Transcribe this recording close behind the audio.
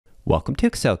Welcome to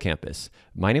Excel Campus.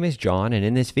 My name is John, and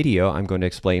in this video, I'm going to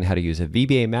explain how to use a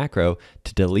VBA macro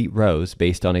to delete rows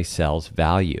based on a cell's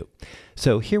value.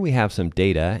 So here we have some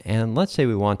data, and let's say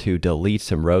we want to delete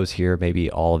some rows here, maybe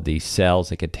all of these cells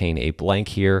that contain a blank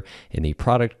here in the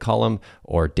product column,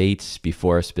 or dates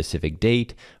before a specific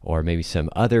date, or maybe some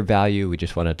other value. We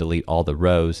just want to delete all the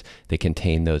rows that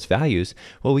contain those values.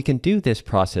 Well, we can do this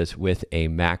process with a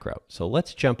macro. So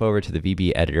let's jump over to the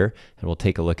VBA editor, and we'll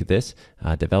take a look at this.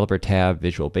 Developer tab,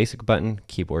 Visual Basic button,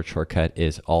 keyboard shortcut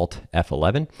is Alt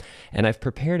F11. And I've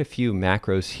prepared a few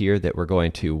macros here that we're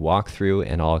going to walk through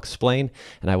and I'll explain.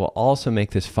 And I will also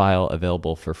make this file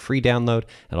available for free download,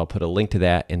 and I'll put a link to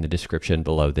that in the description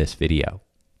below this video.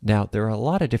 Now, there are a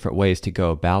lot of different ways to go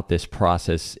about this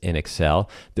process in Excel.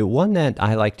 The one that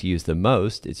I like to use the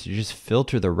most is to just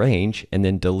filter the range and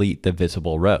then delete the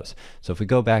visible rows. So if we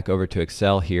go back over to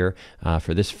Excel here,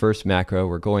 for this first macro,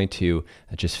 we're going to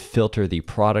just filter the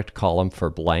product column for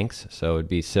blanks. So it would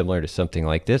be similar to something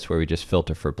like this, where we just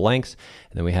filter for blanks.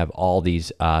 And then we have all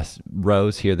these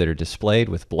rows here that are displayed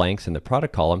with blanks in the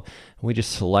product column. And we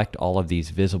just select all of these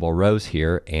visible rows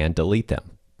here and delete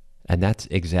them. And that's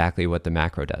exactly what the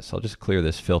macro does. So I'll just clear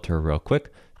this filter real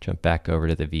quick, jump back over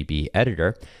to the VB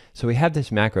editor. So we have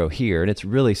this macro here, and it's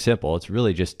really simple. It's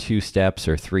really just 2 steps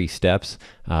or 3 steps.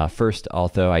 First,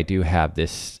 although I do have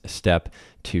this step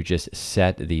to just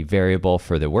set the variable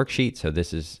for the worksheet. So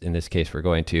this is, in this case, we're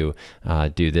going to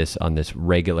do this on this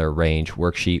regular range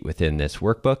worksheet within this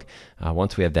workbook.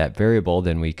 Once we have that variable,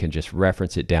 then we can just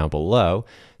reference it down below.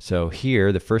 So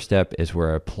here, the first step is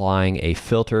we're applying a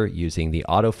filter using the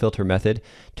AutoFilter method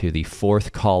to the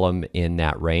 4th column in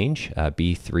that range,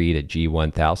 B3 to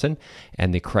G1000.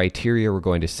 And the criteria we're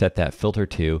going to set that filter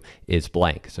to is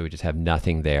blank. So we just have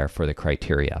nothing there for the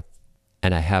criteria.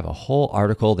 And I have a whole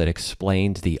article that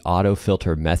explains the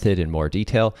AutoFilter method in more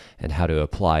detail and how to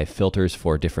apply filters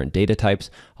for different data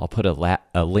types. I'll put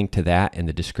a link to that in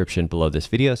the description below this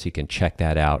video so you can check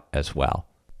that out as well.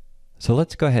 So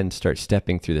let's go ahead and start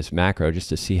stepping through this macro just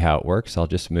to see how it works. I'll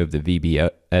just move the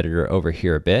VB editor over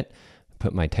here a bit.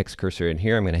 Put my text cursor in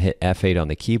here. I'm going to hit F8 on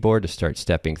the keyboard to start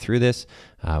stepping through this.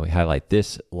 We highlight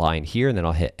this line here, and then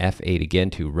I'll hit F8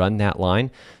 again to run that line.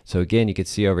 So again, you can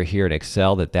see over here in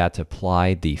Excel that that's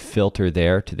applied the filter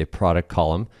there to the product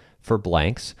column for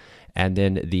blanks. And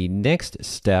then the next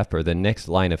step, or the next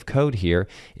line of code here,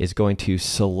 is going to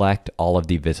select all of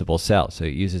the visible cells. So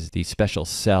it uses the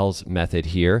SpecialCells method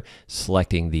here,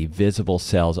 selecting the visible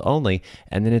cells only,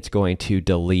 and then it's going to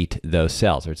delete those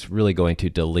cells, or it's really going to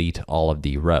delete all of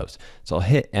the rows. So I'll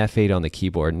hit F8 on the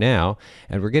keyboard now,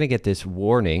 and we're going to get this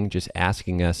warning just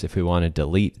asking us if we want to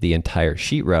delete the entire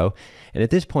sheet row. And at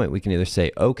this point, we can either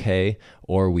say OK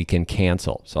or we can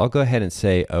cancel. So I'll go ahead and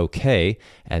say OK,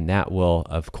 and that will,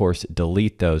 of course,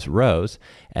 delete those rows.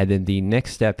 And then the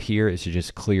next step here is to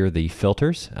just clear the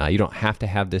filters. You don't have to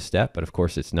have this step, but of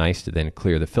course, it's nice to then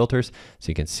clear the filters so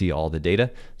you can see all the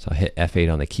data. So I'll hit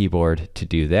F8 on the keyboard to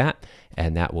do that,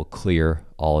 and that will clear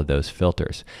all of those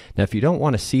filters. Now, if you don't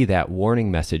want to see that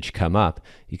warning message come up,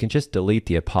 you can just delete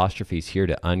the apostrophes here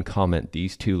to uncomment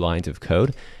these 2 lines of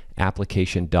code.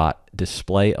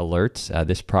 Application.display alerts.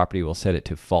 This property will set it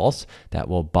to false. That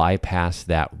will bypass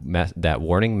that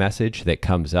warning message that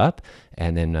comes up.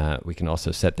 And then we can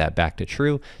also set that back to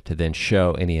true to then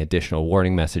show any additional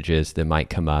warning messages that might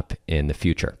come up in the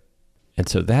future. And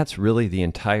so that's really the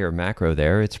entire macro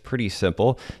there. It's pretty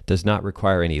simple, does not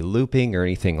require any looping or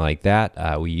anything like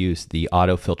that. We use the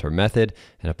AutoFilter method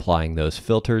and applying those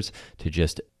filters to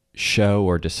just show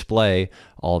or display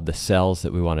all of the cells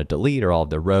that we want to delete, or all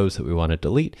of the rows that we want to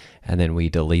delete, and then we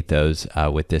delete those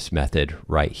with this method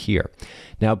right here.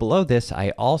 Now below this,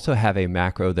 I also have a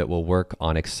macro that will work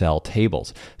on Excel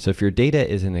tables. So if your data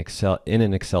is in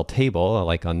an Excel table,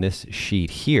 like on this sheet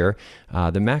here,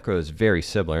 the macro is very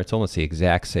similar. It's almost the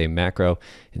exact same macro.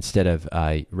 Instead of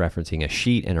referencing a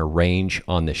sheet and a range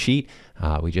on the sheet,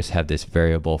 we just have this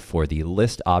variable for the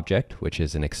list object, which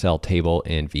is an Excel table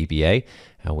in VBA.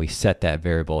 And we set that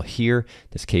variable here. In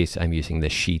this case, I'm using the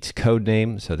sheet's code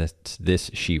name. So that's this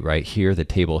sheet right here, the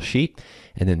table sheet.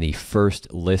 And then the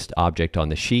first list object on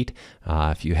the sheet.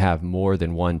 If you have more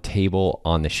than one table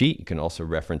on the sheet, you can also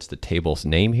reference the table's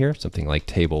name here. Something like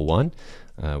table 1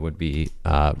 would be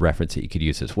a reference that you could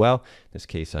use as well. In this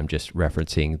case, I'm just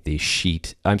referencing the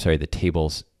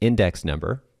table's index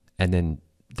number. And then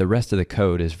the rest of the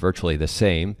code is virtually the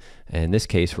same. In this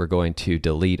case, we're going to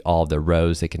delete all the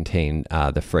rows that contain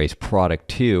the phrase product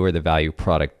 2, or the value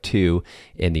product 2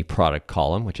 in the product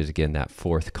column, which is again that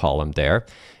 4th column there.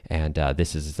 And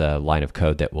this is the line of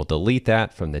code that will delete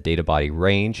that from the data body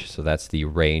range. So that's the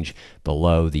range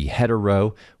below the header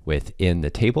row within the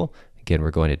table. Again,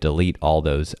 we're going to delete all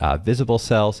those visible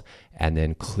cells and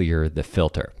then clear the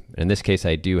filter. In this case,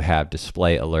 I do have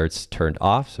display alerts turned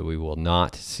off, so we will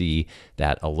not see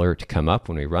that alert come up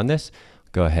when we run this.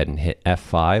 Go ahead and hit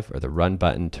F5 or the run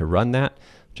button to run that.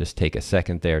 Just take a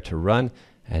second there to run.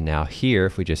 And now here,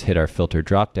 if we just hit our filter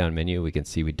drop-down menu, we can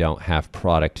see we don't have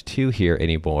product 2 here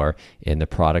anymore in the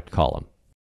product column.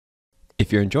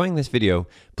 If you're enjoying this video,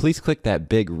 please click that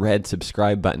big red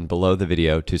subscribe button below the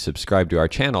video to subscribe to our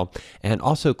channel, and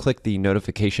also click the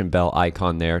notification bell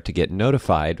icon there to get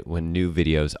notified when new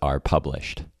videos are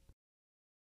published.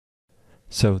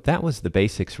 So that was the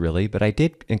basics really, but I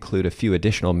did include a few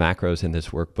additional macros in this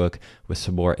workbook with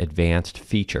some more advanced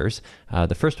features.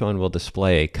 The first one will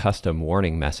display a custom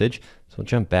warning message. So we'll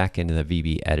jump back into the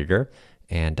VB editor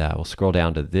and we'll scroll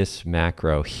down to this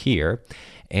macro here.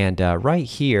 And right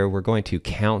here, we're going to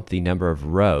count the number of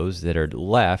rows that are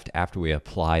left after we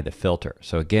apply the filter.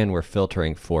 So again, we're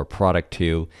filtering for product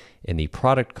 2 in the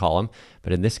product column,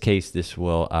 but in this case, this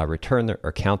will return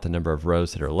or count the number of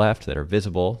rows that are left that are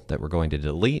visible that we're going to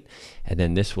delete. And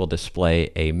then this will display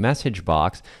a message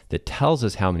box that tells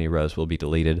us how many rows will be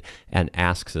deleted and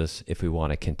asks us if we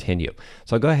want to continue.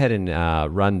 So I'll go ahead and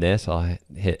run this. I'll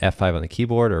hit F5 on the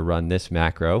keyboard or run this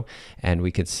macro, and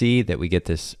we can see that we get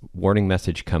this warning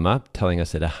message come up telling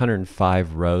us that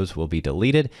 105 rows will be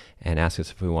deleted and ask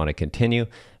us if we want to continue.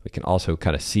 We can also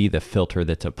kind of see the filter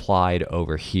that's applied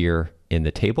over here in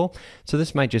the table. So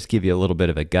this might just give you a little bit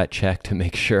of a gut check to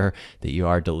make sure that you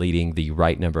are deleting the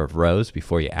right number of rows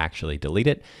before you actually delete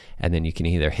it. And then you can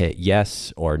either hit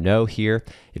yes or no here.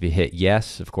 If you hit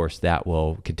yes, of course, that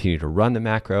will continue to run the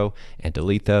macro and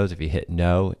delete those. If you hit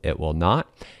no, it will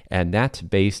not. And that's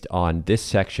based on this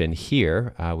section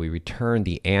here. We return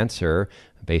the answer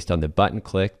based on the button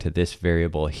click to this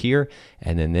variable here,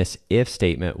 and then this if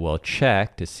statement will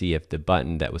check to see if the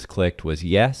button that was clicked was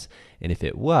yes, and if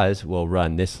it was, we'll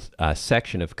run this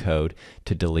section of code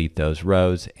to delete those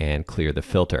rows and clear the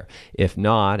filter. If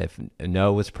not, if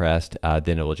no was pressed,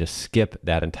 then it will just skip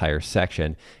that entire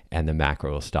section and the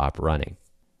macro will stop running.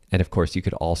 And of course, you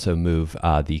could also move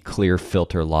the clear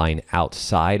filter line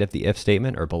outside of the if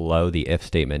statement or below the if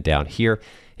statement down here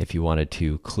if you wanted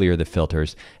to clear the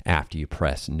filters after you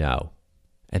press no.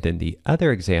 And then the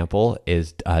other example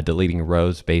is deleting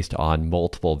rows based on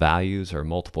multiple values or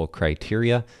multiple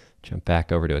criteria. Jump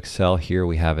back over to Excel here.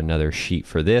 We have another sheet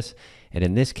for this. And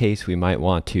in this case, we might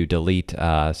want to delete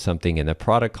something in the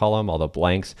product column, all the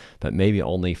blanks, but maybe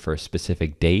only for a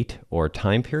specific date or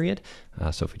time period.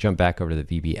 So if we jump back over to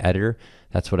the VB editor,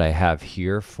 that's what I have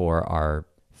here for our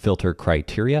filter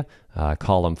criteria.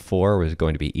 Column 4 was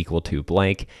going to be equal to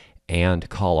blank, and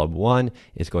column 1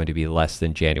 is going to be less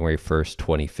than January 1st,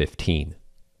 2015.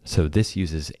 So this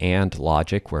uses AND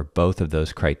logic where both of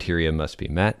those criteria must be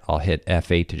met. I'll hit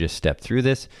F8 to just step through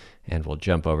this, and we'll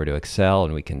jump over to Excel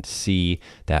and we can see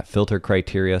that filter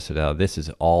criteria. So now this is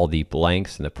all the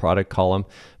blanks in the product column,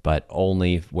 but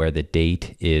only where the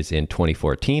date is in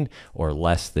 2014 or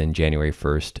less than January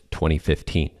 1st,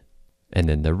 2015. And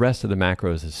then the rest of the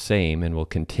macro is the same, and we'll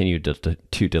continue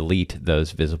to delete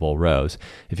those visible rows.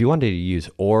 If you wanted to use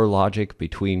OR logic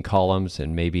between columns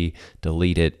and maybe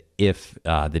delete it if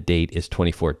the date is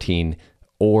 2014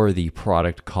 or the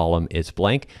product column is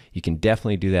blank, you can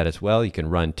definitely do that as well. You can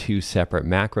run 2 separate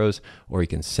macros, or you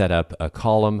can set up a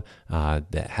column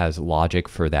that has logic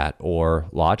for that OR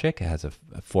logic. It has a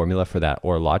formula for that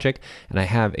OR logic. And I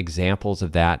have examples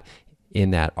of that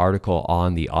in that article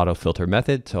on the AutoFilter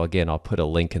method. So again, I'll put a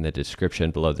link in the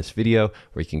description below this video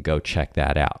where you can go check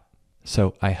that out.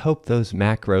 So I hope those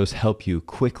macros help you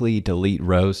quickly delete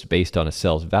rows based on a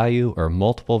cell's value or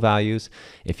multiple values.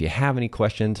 If you have any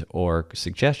questions or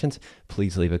suggestions,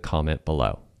 please leave a comment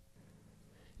below.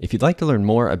 If you'd like to learn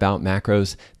more about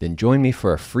macros, then join me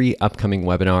for a free upcoming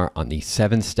webinar on the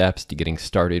 7 steps to getting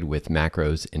started with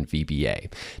macros in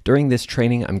VBA. During this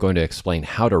training, I'm going to explain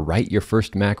how to write your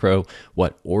first macro,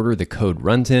 what order the code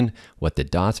runs in, what the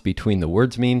dots between the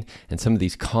words mean, and some of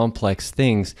these complex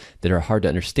things that are hard to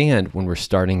understand when we're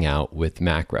starting out with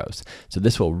macros. So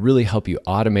this will really help you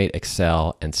automate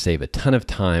Excel and save a ton of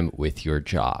time with your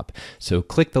job. So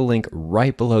click the link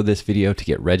right below this video to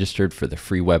get registered for the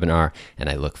free webinar, and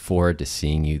I look forward to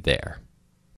seeing you there.